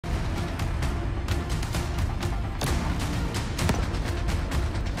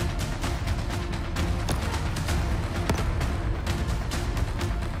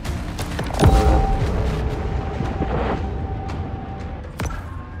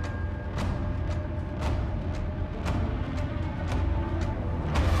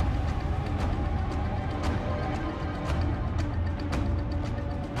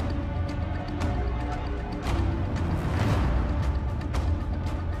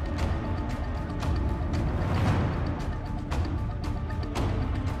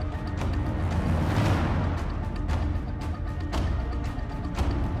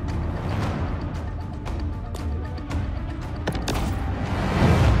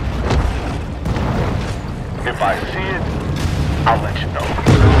If I see it, I'll let you know.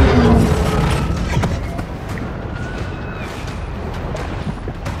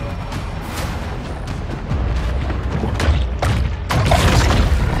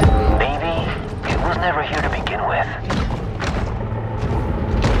 Maybe it was never here to begin with.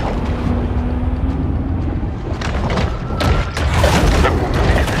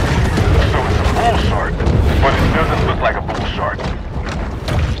 So it's a bull shark, but it doesn't look like a bull shark.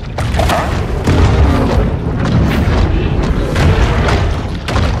 Huh?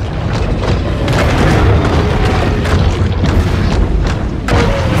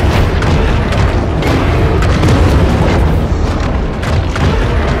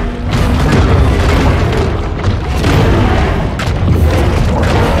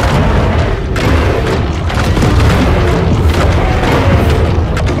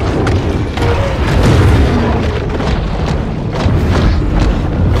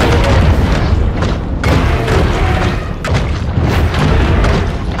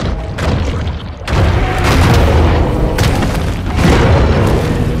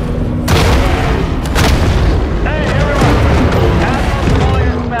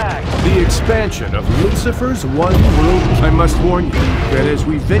 Expansion of Lucifer's one world. I must warn you that as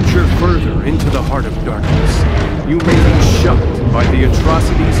we venture further into the heart of darkness, you may be shocked by the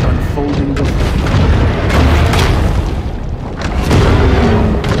atrocities unfolding before you.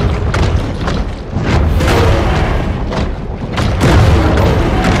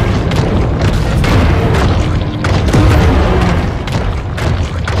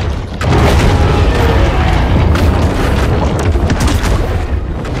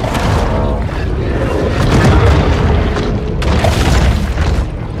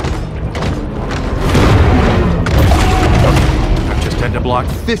 Block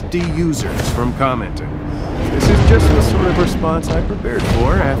 50 users from commenting. This is just the sort of response I prepared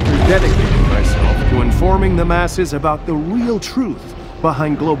for after dedicating myself to informing the masses about the real truth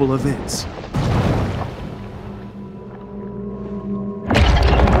behind global events.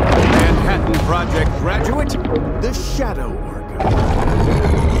 Manhattan Project graduate, the Shadow Orca.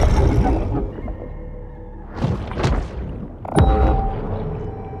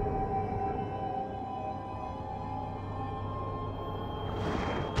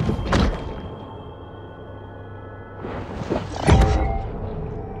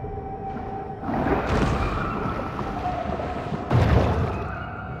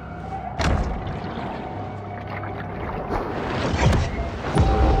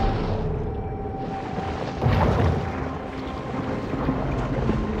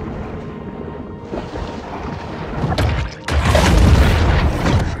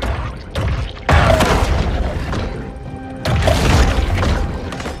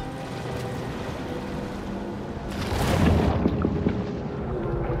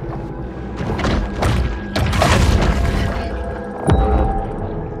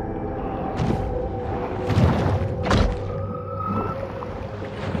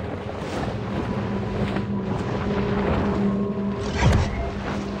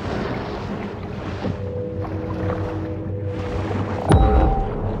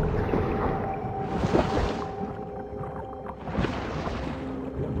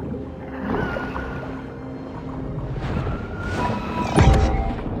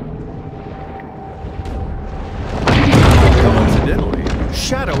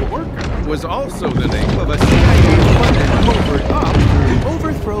 Shadow Orca was also the name of a CIA-funded covert op to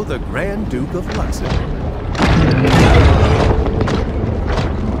overthrow the Grand Duke of Luxembourg.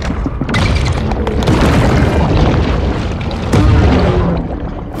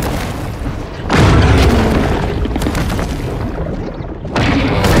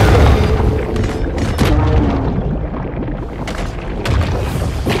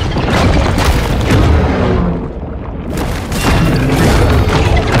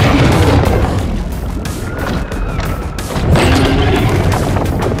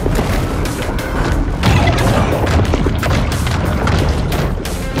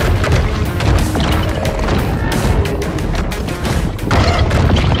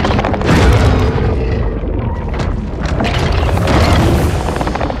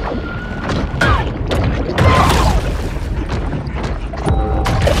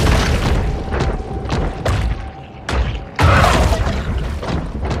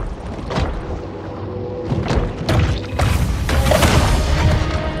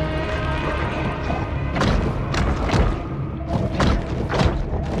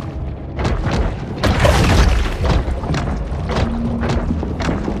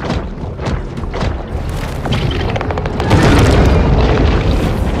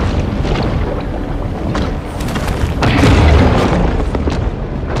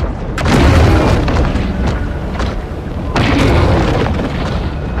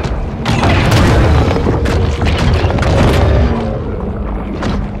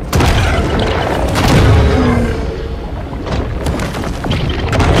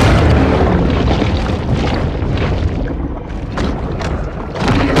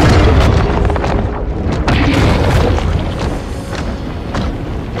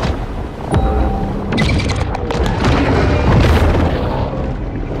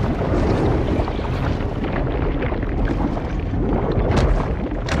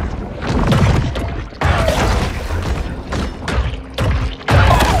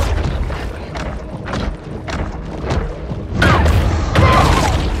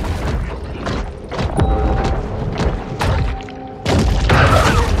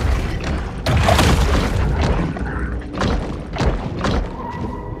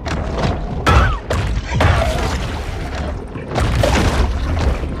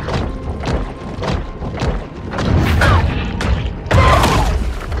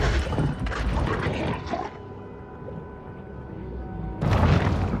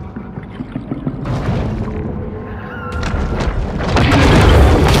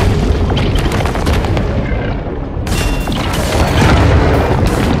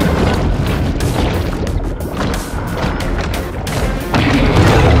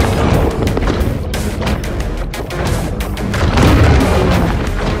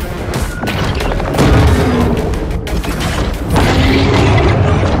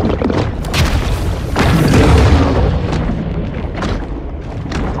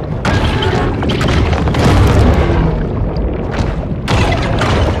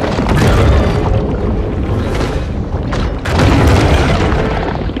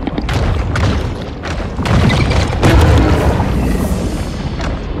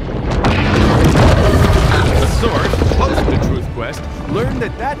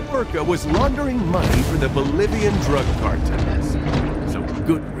 That worker was laundering money for the Bolivian drug cartels. So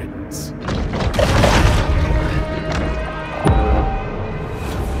good riddance.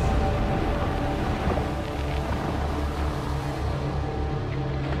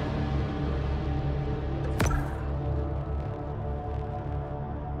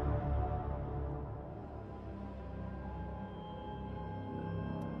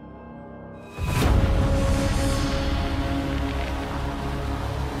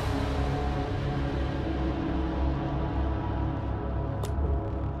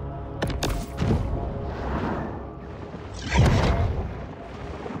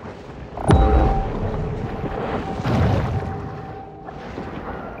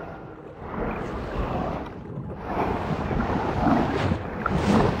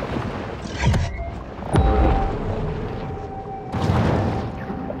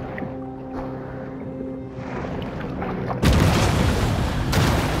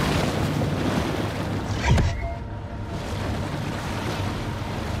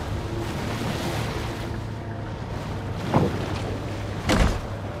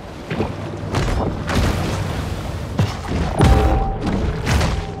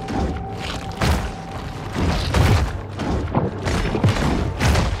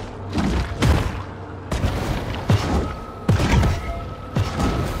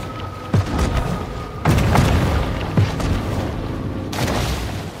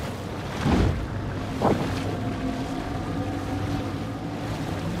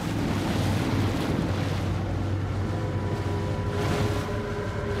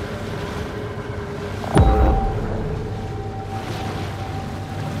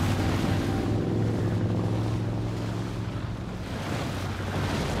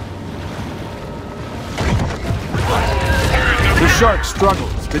 The shark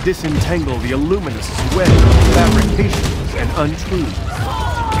struggles to disentangle the Illuminous web of fabrications and untruths.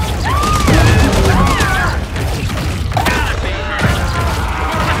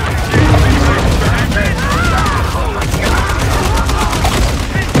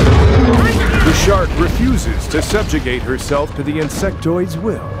 The shark refuses to subjugate herself to the insectoid's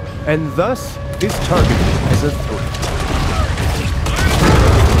will, and thus is targeted as a threat.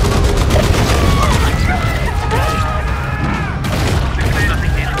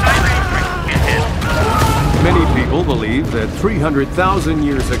 Many people believe that 300,000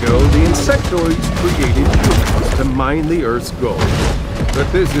 years ago, the insectoids created humans to mine the Earth's gold. But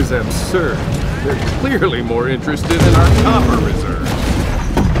this is absurd. They're clearly more interested in our copper reserve.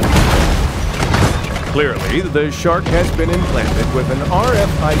 Clearly, the shark has been implanted with an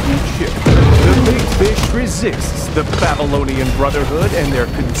RFID chip. The big fish resists the Babylonian Brotherhood and their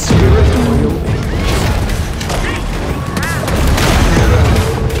conspiratorial aims.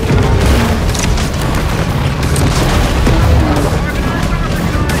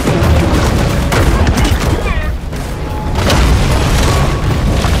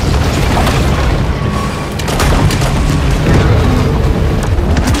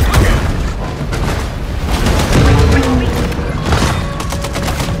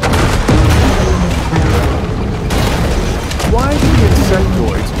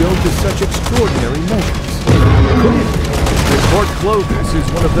 Built to such extraordinary measures. Could it be that Port Clovis is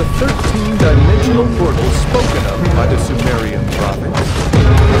one of the 13-dimensional portals spoken of by the Sumerian prophets?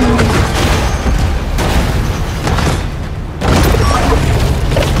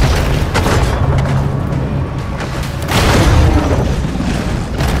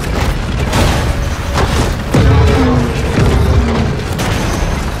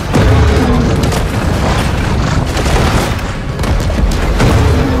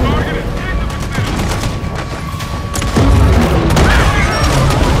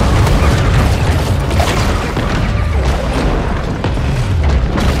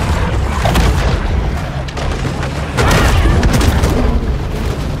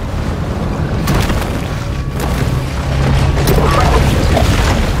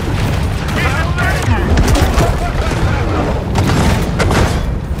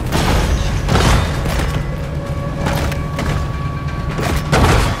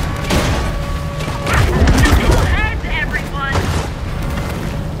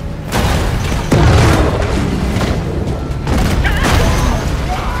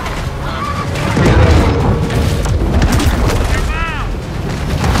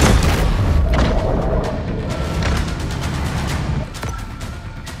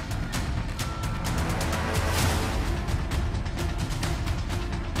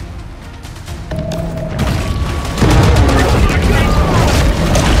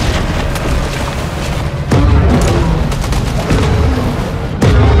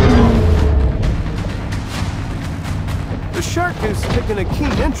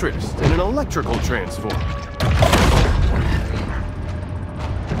 interest in an electrical transformer.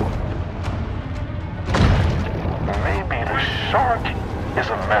 Maybe the shark is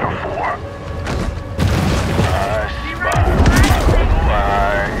a metaphor. I spy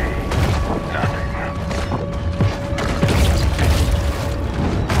nothing.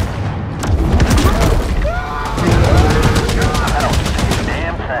 I don't see a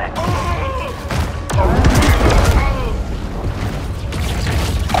damn thing.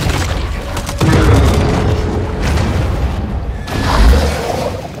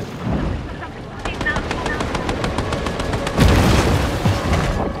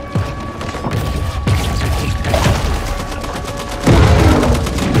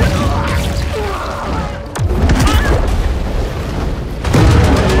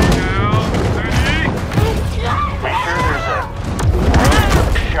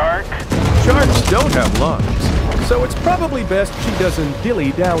 Sharks don't have lungs, so it's probably best she doesn't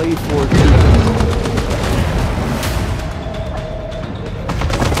dilly-dally for too long.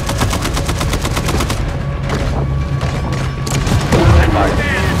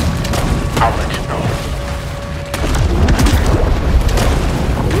 I'll let you know.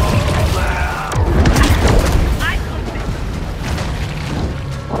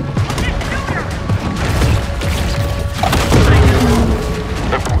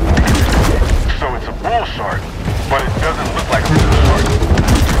 So it's a bull shark, but it doesn't look like a bull shark.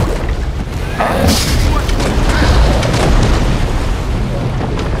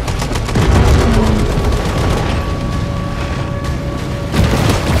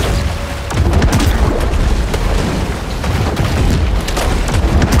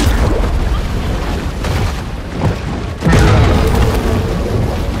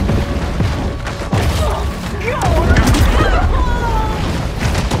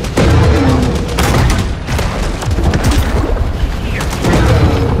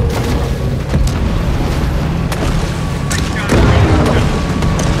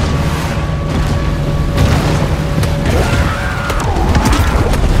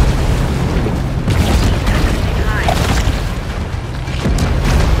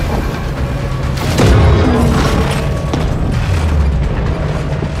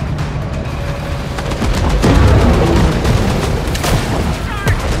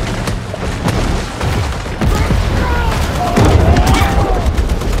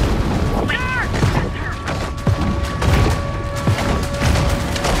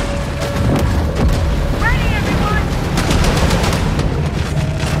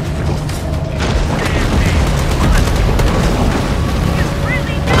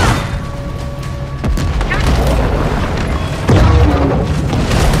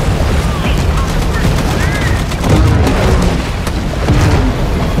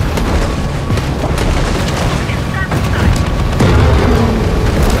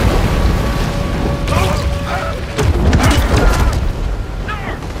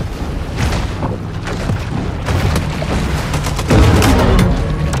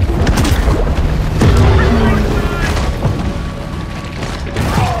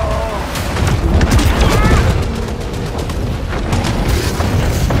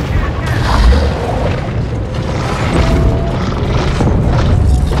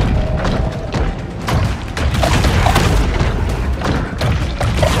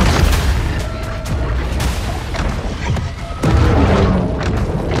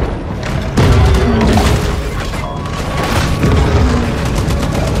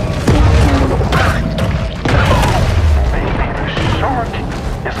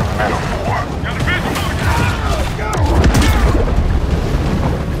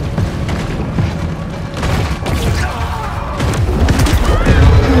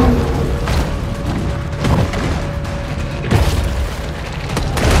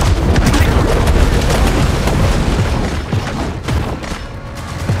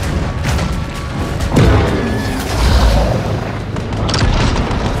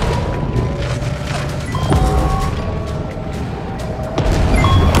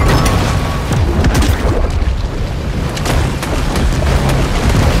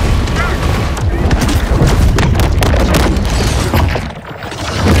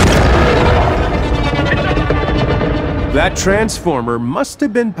 That transformer must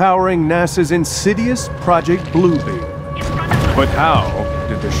have been powering NASA's insidious Project Bluebeam. But how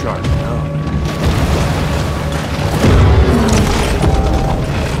did the shark know?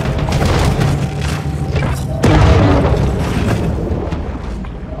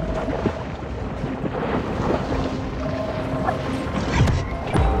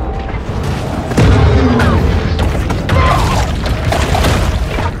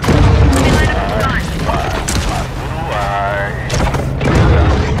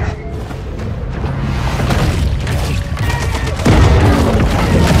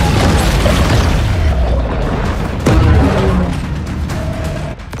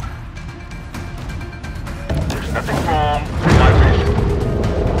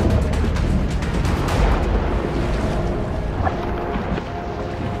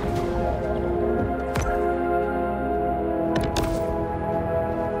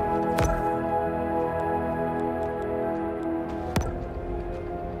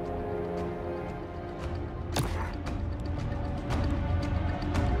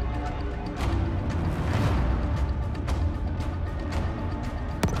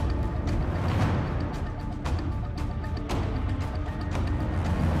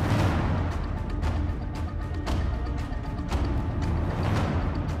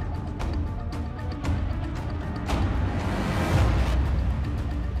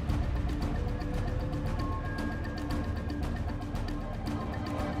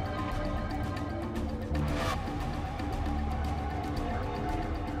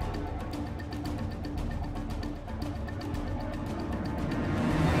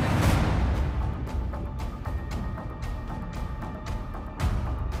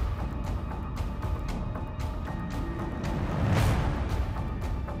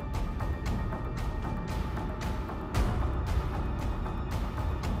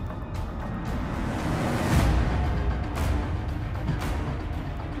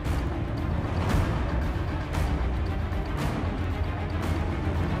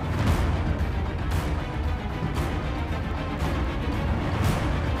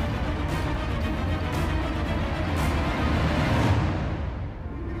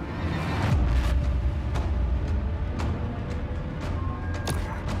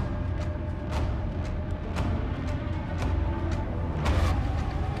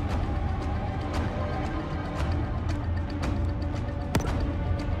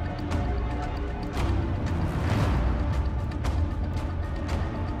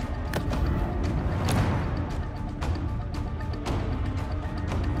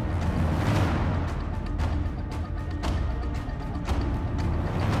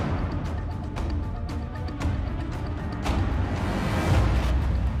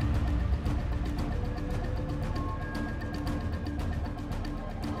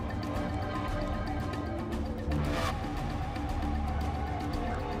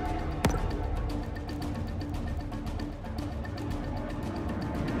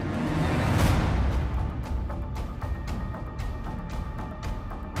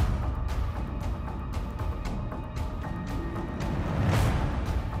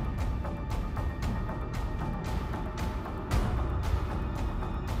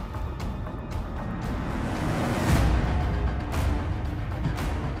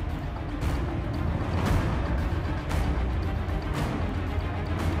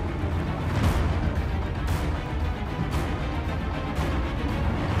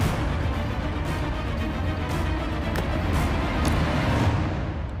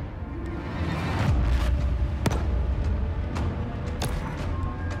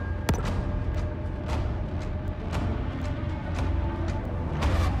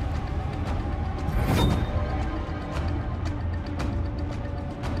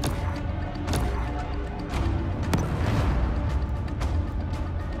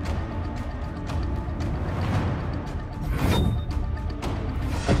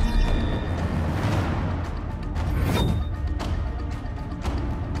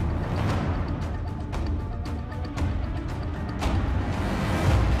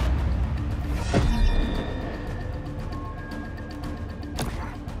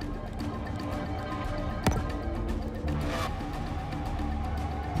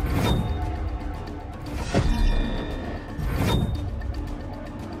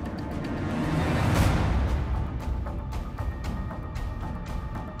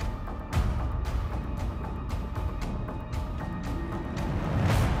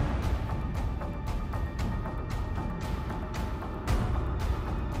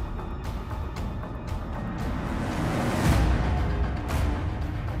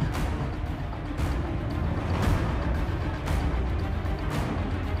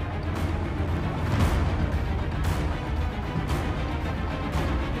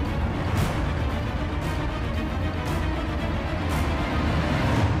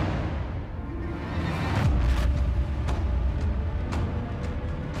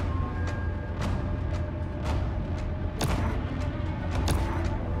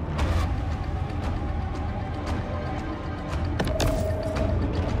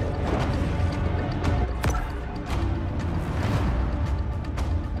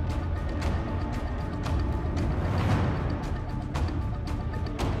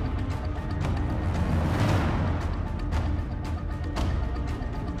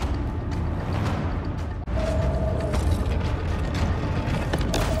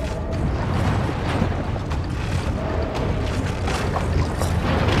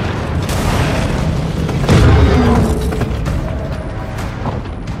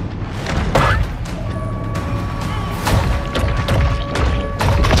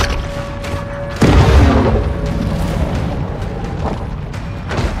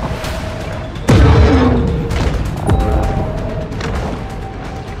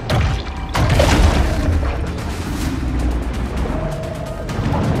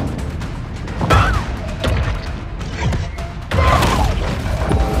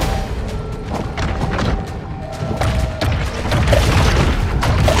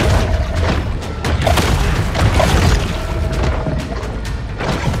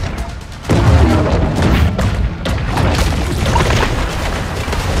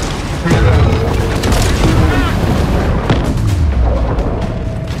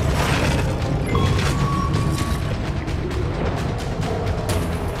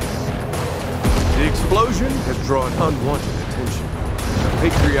 unwanted attention. The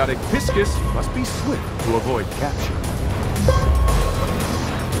patriotic Piscus must be swift to avoid capture.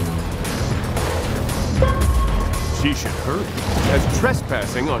 She should hurry, as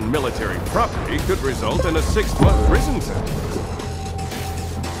trespassing on military property could result in a 6-month prison sentence.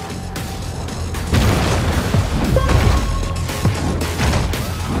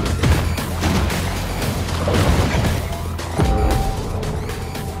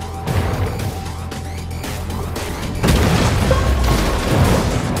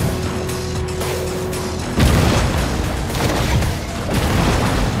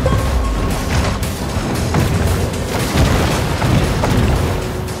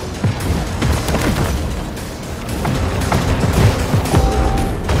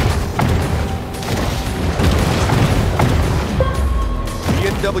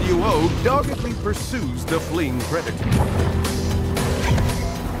 NWO doggedly pursues the fleeing predator.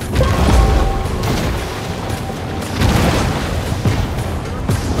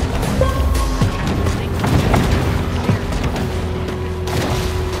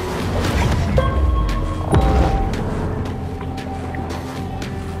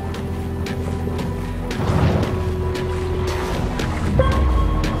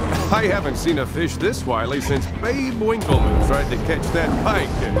 I haven't seen a fish this wily since Babe Winkleman tried to catch that pike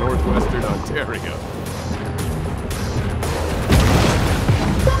in northwestern Ontario.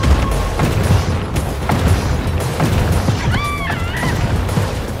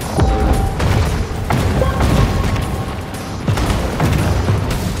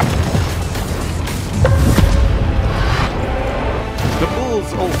 The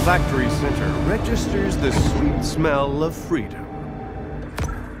bull's olfactory center registers the sweet smell of freedom.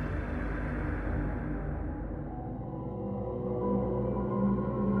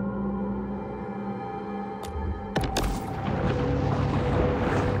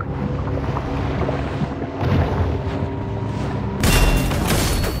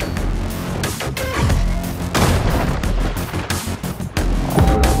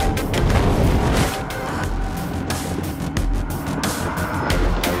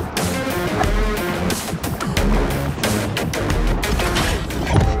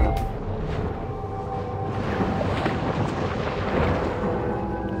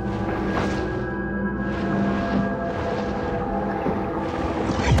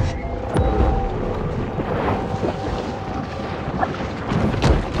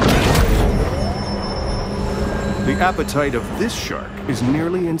 The appetite of this shark is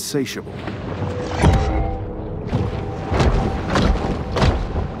nearly insatiable.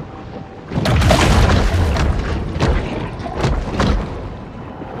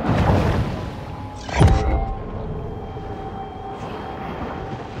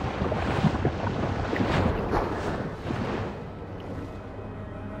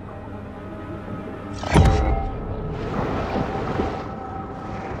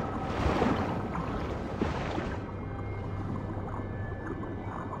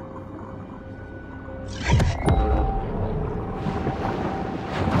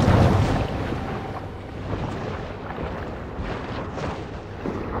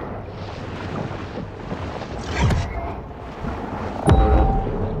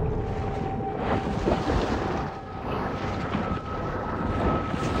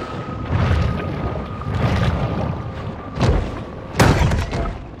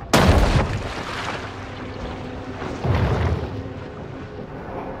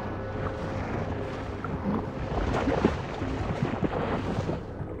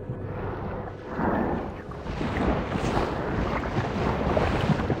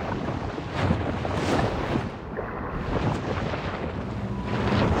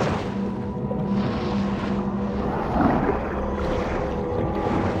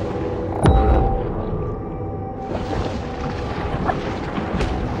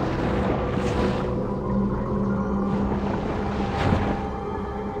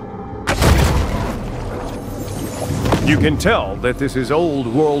 You can tell that this is old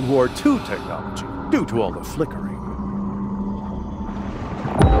World War II technology, due to all the flickering.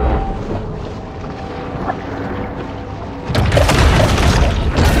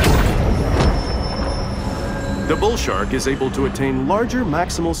 The bull shark is able to attain larger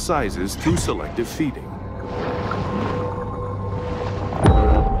maximal sizes through selective feeding.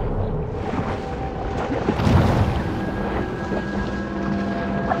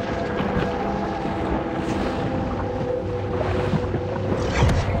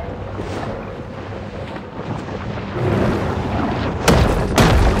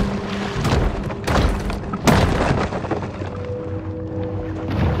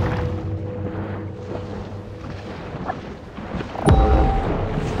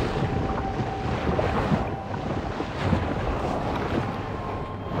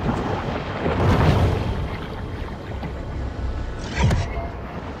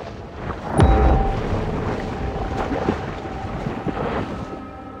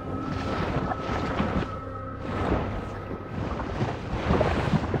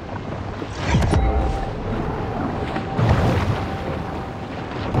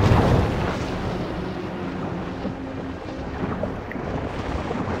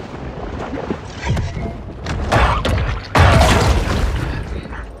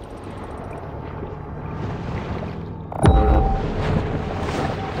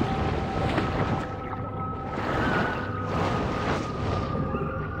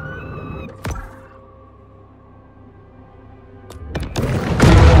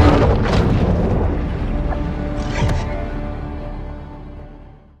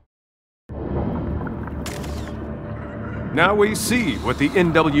 Now we see what the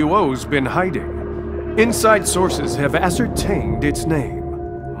NWO's been hiding. Inside sources have ascertained its name,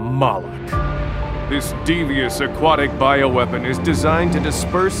 Moloch. This devious aquatic bioweapon is designed to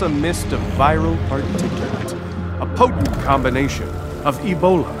disperse a mist of viral particulate, a potent combination of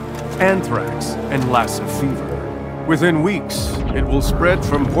Ebola, anthrax, and Lassa fever. Within weeks, it will spread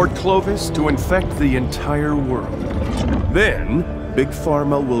from Port Clovis to infect the entire world. Then, Big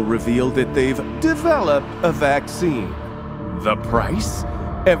Pharma will reveal that they've developed a vaccine. The price?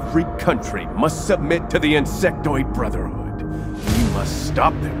 Every country must submit to the Insectoid Brotherhood. We must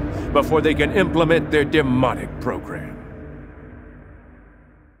stop them before they can implement their demonic program.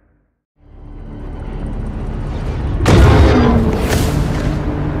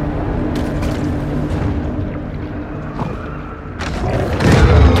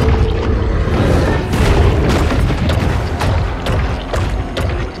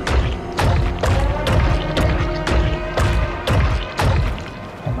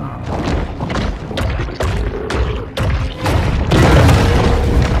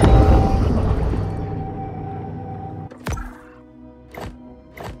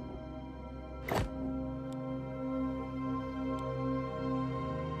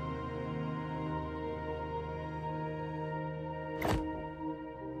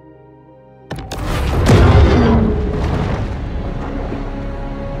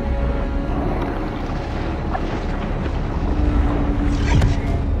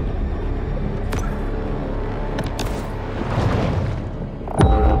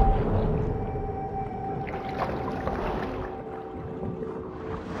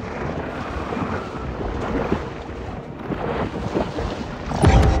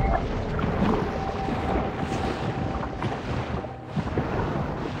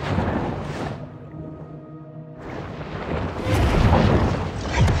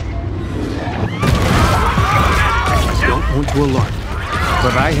 To alarm you,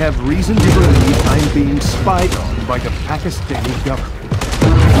 but I have reason to believe I'm being spied on by the Pakistani government.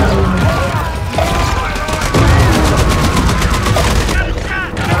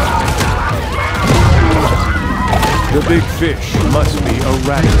 The big fish must be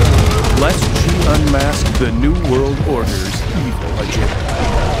Arachne, lest she unmask the New World Order's evil agenda.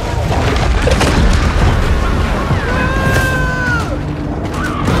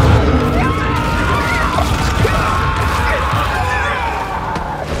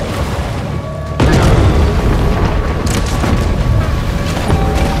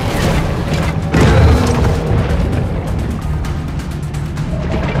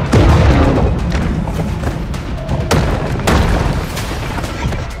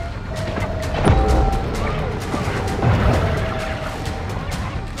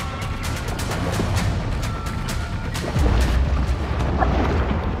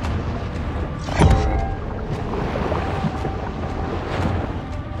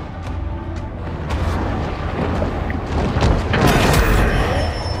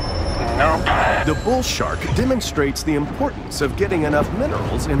 The bull shark demonstrates the importance of getting enough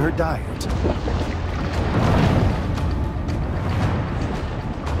minerals in her diet.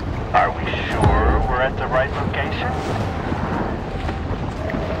 Are we sure we're at the right location?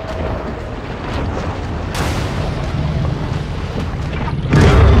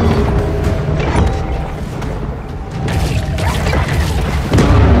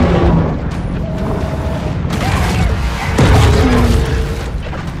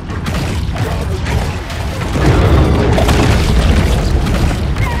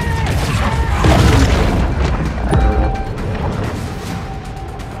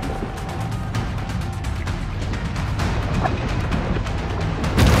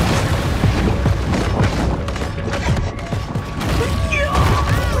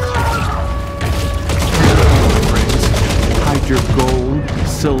 Your gold,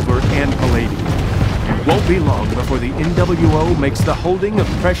 silver, and palladium. It won't be long before the NWO makes the holding of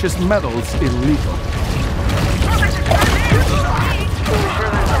precious metals illegal. Sure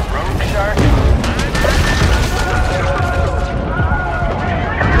there's a rogue shark?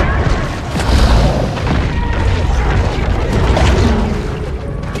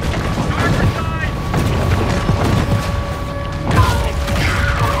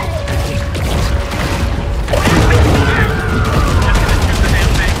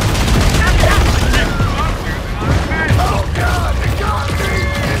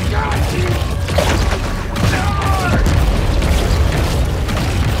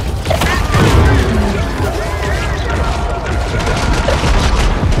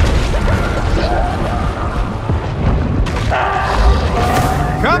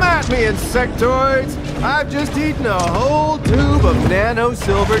 Insectoids! I've just eaten a whole tube of nano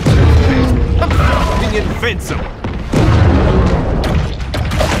silver toothpaste. I'm fucking invincible!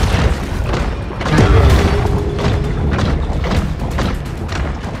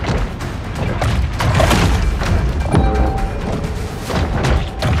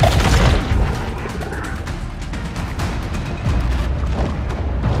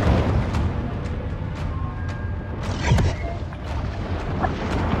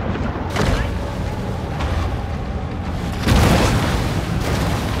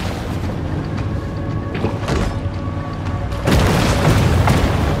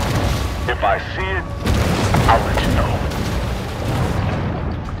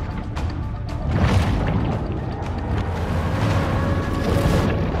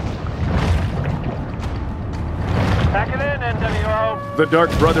 the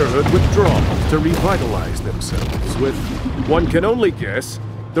Dark Brotherhood withdraw to revitalize themselves with, one can only guess,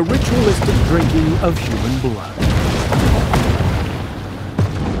 the ritualistic drinking of human blood.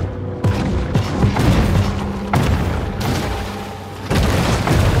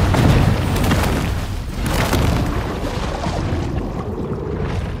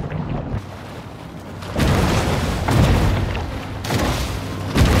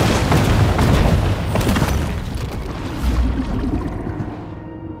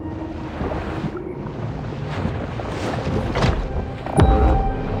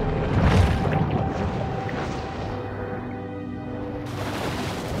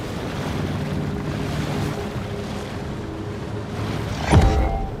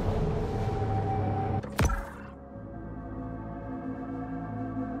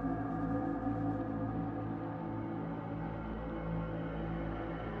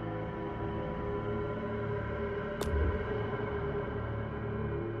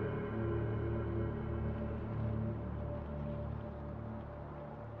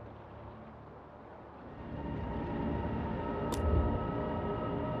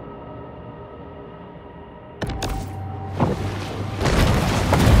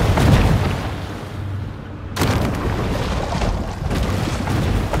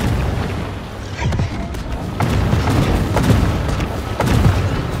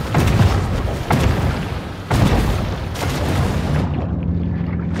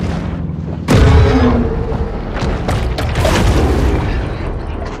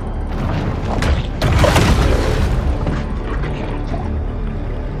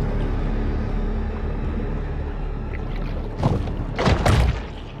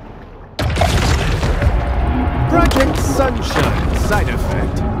 Sunshine side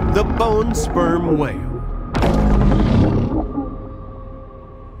effect, the bone sperm whale.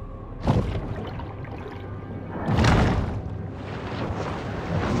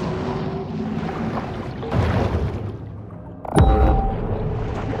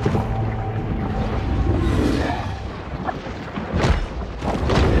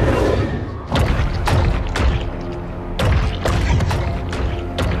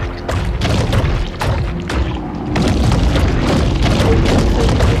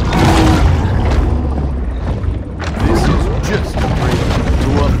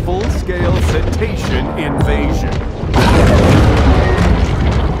 Cetacean invasion.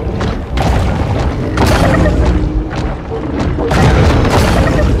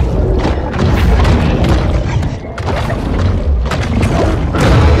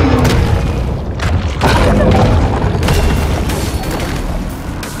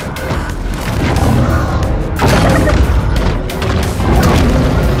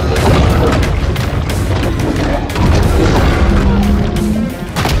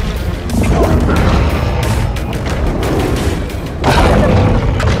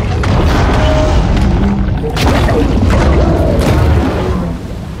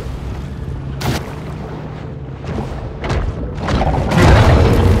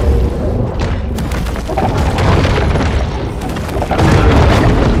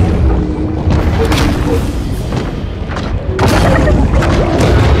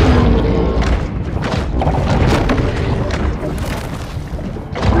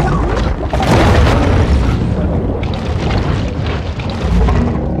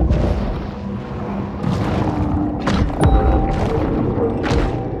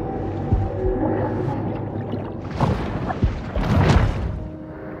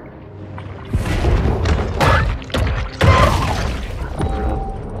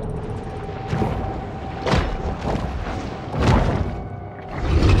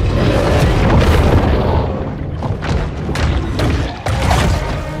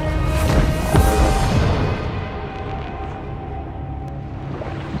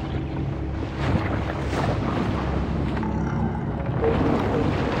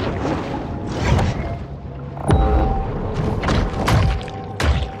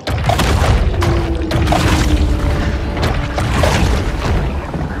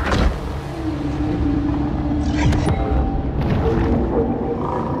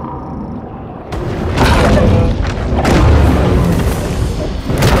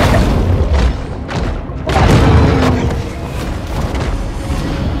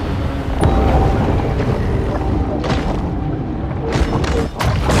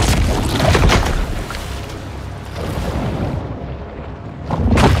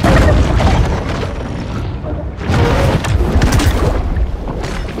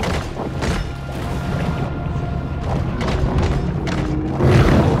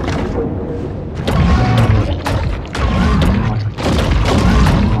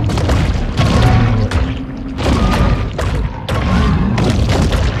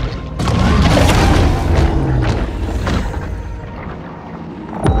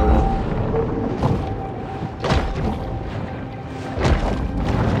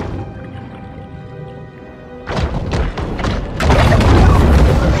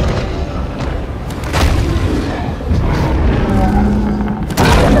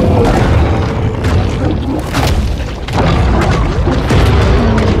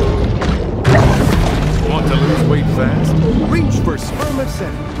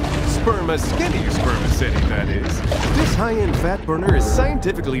 high-end fat burner is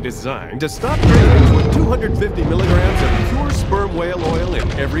scientifically designed to stop cravings with 250 milligrams of pure sperm whale oil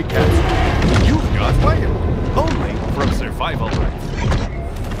in every capsule. You've got whale, only from Survival Life.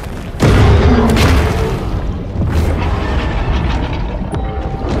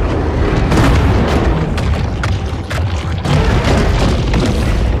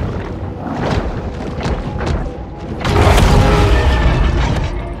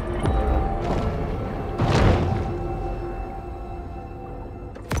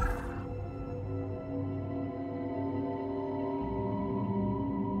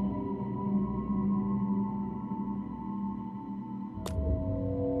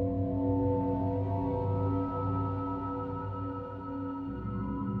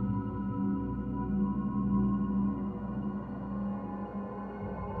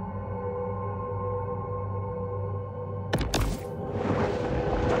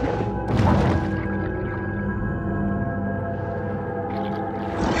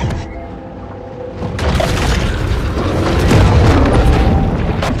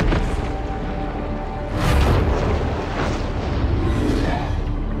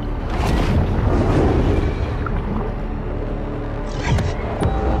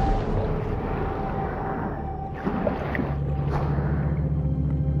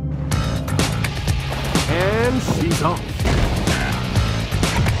 She's off.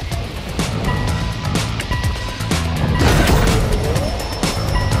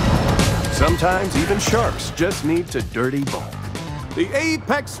 Sometimes even sharks just need to dirty bulk. The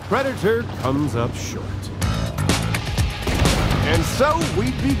apex predator comes up short. And so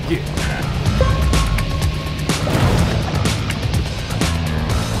we begin.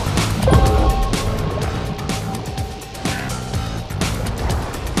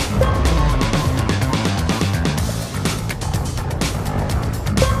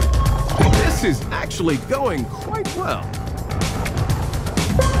 This is actually going quite well.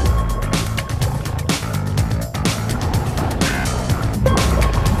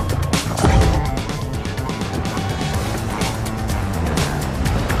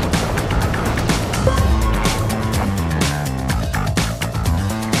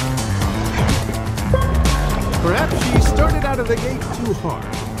 Perhaps she started out of the gate too hard.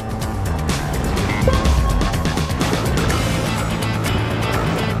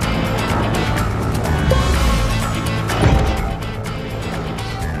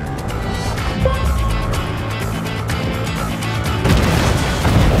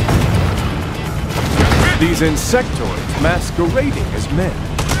 These insectoids masquerading as men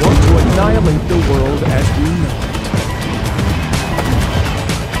want to annihilate the world as we know it.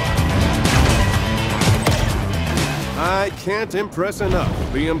 I can't impress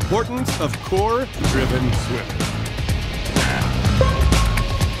enough the importance of core-driven swimming.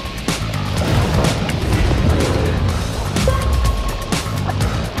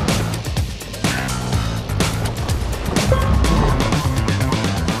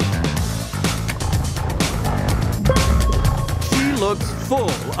 Looks full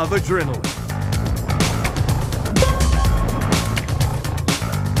of adrenaline.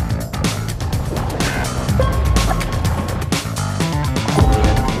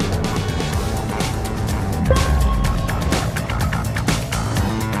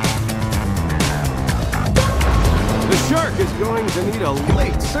 The shark is going to need a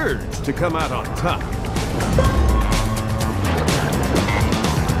late surge to come out on top.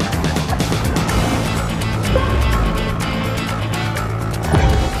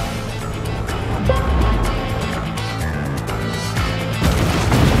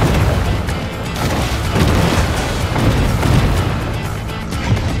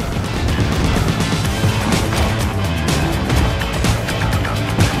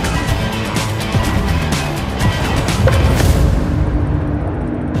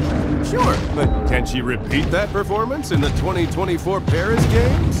 Sure, but can she repeat that performance in the 2024 Paris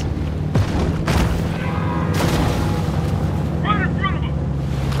Games? Right in front of him!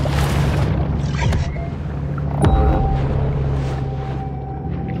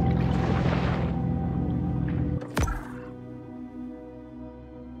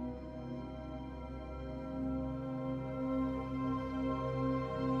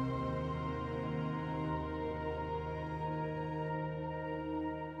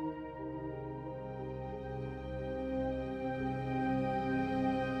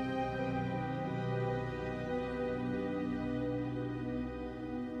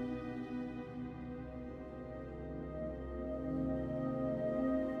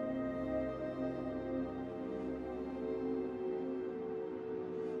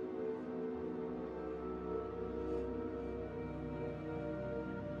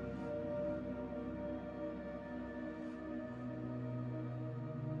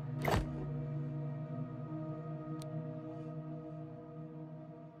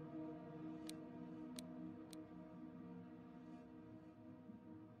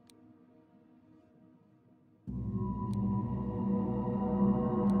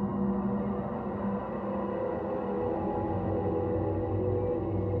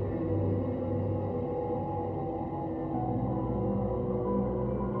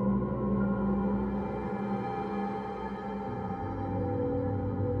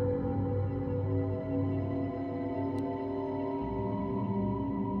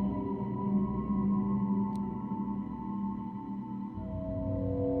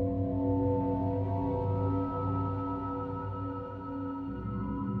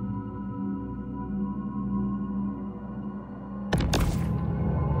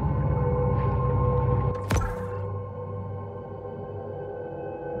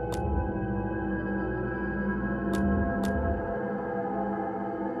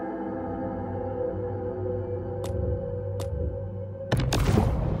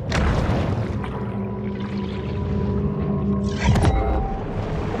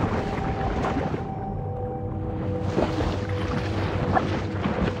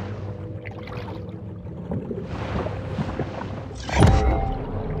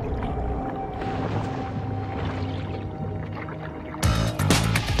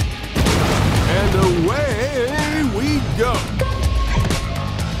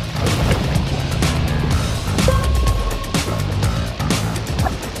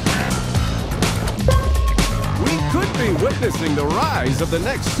 witnessing the rise of the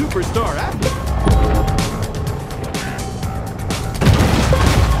next superstar athlete.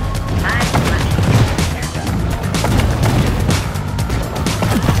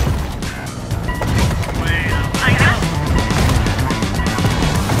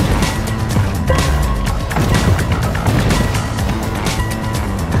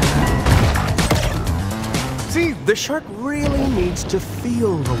 See, the shark really needs to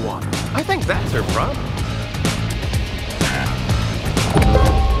feel the water. I think that's her problem.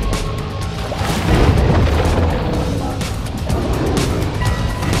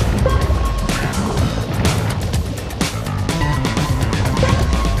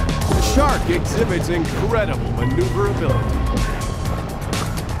 The shark exhibits incredible maneuverability.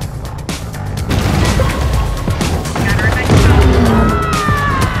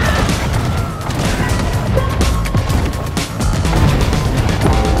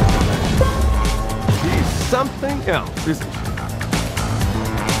 Something else, isn't it?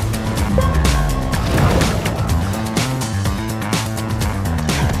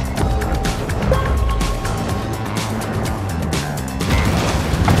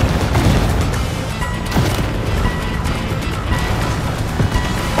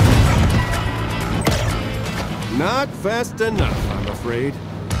 Not fast enough, I'm afraid.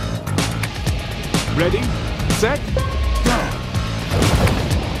 Ready, set, go!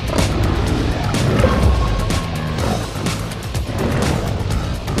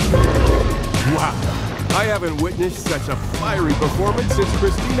 Wow, I haven't witnessed such a fiery performance since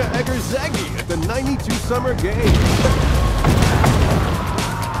Christina Egerzegi at the '92 Summer Games.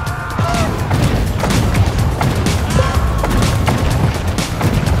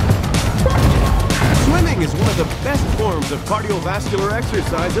 Swimming is one of the best forms of cardiovascular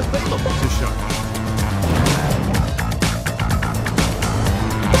exercise available to sharks.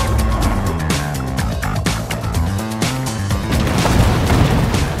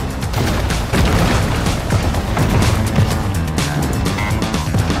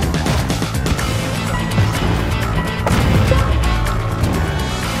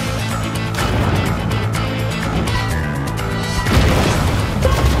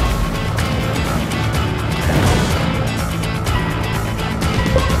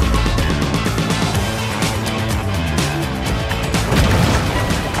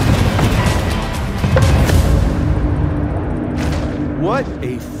 What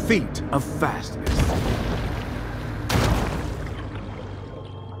a feat of fastness.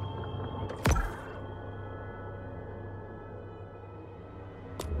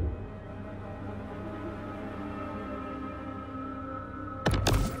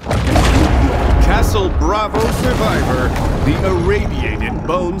 Castle Bravo survivor, the irradiated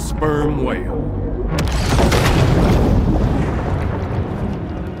bone sperm whale.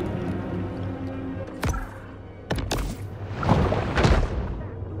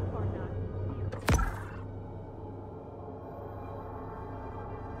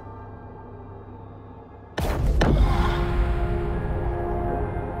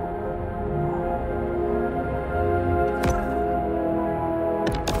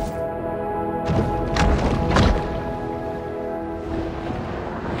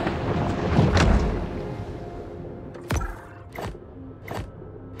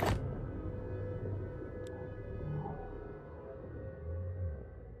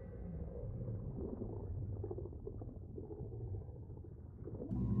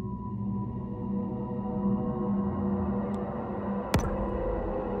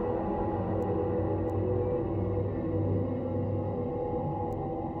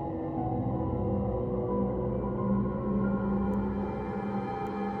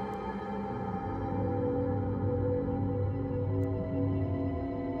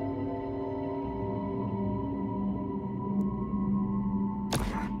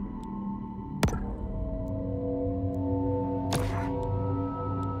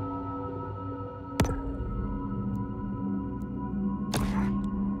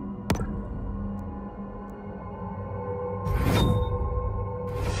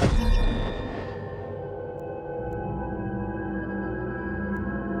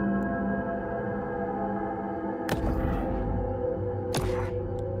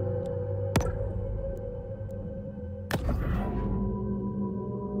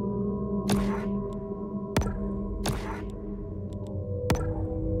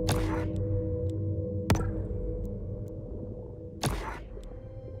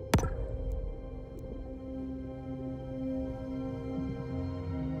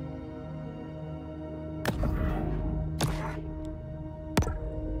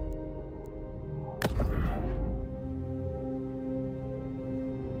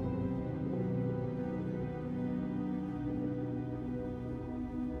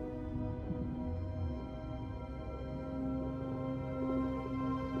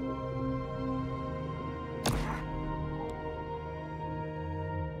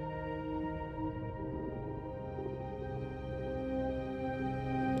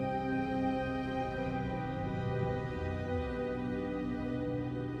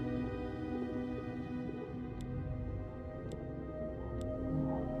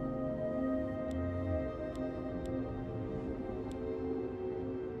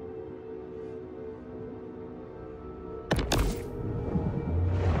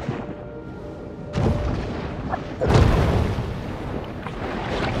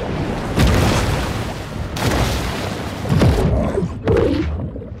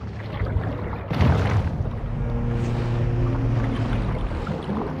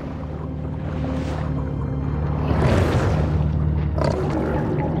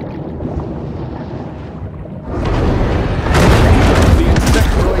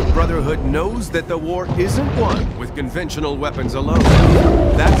 knows that the war isn't won with conventional weapons alone.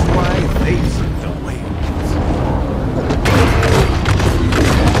 That's why they sent the whales.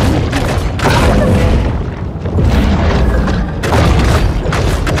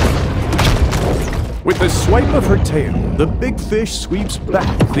 With the swipe of her tail, the big fish sweeps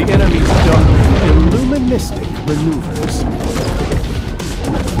back the enemy's dark, illuministic maneuvers.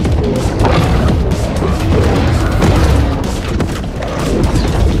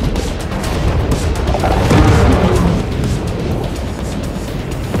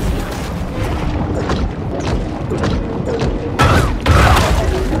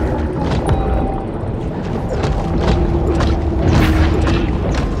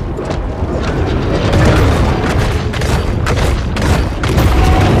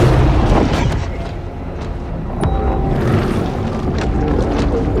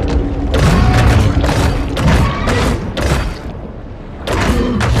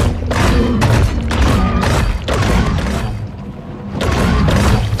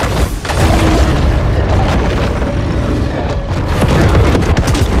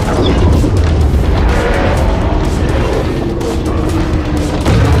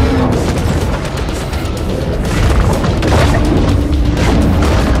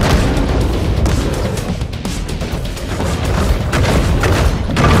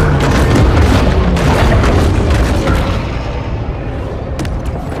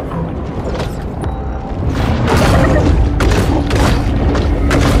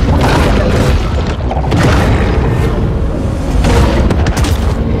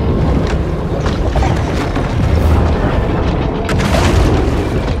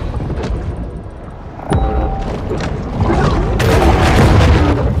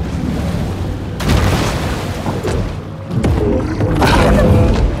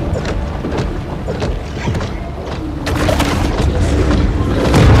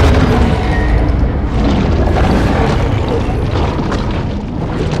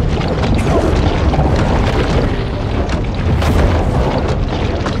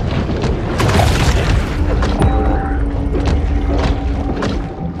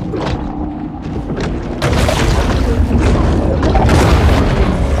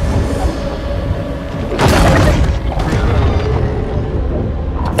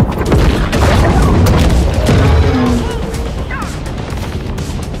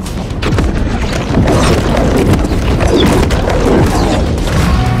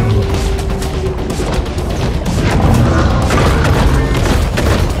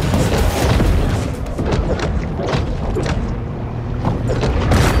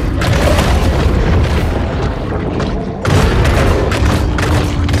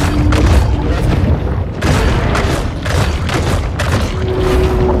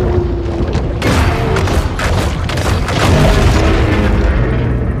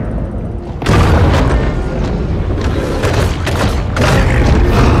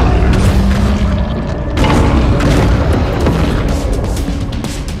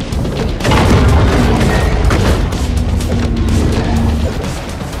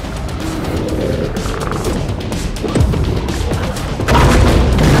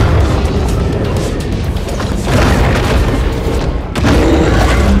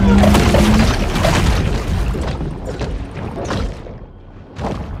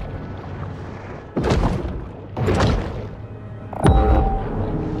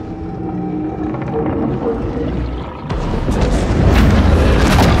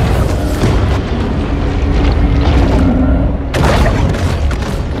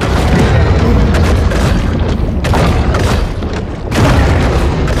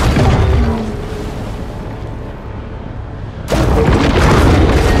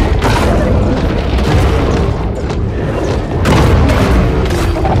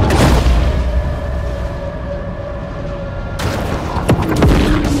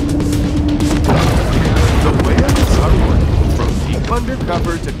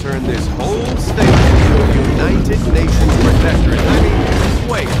 undercover to turn this whole state into a United Nations protectorate. I mean,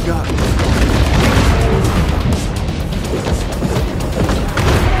 wake up.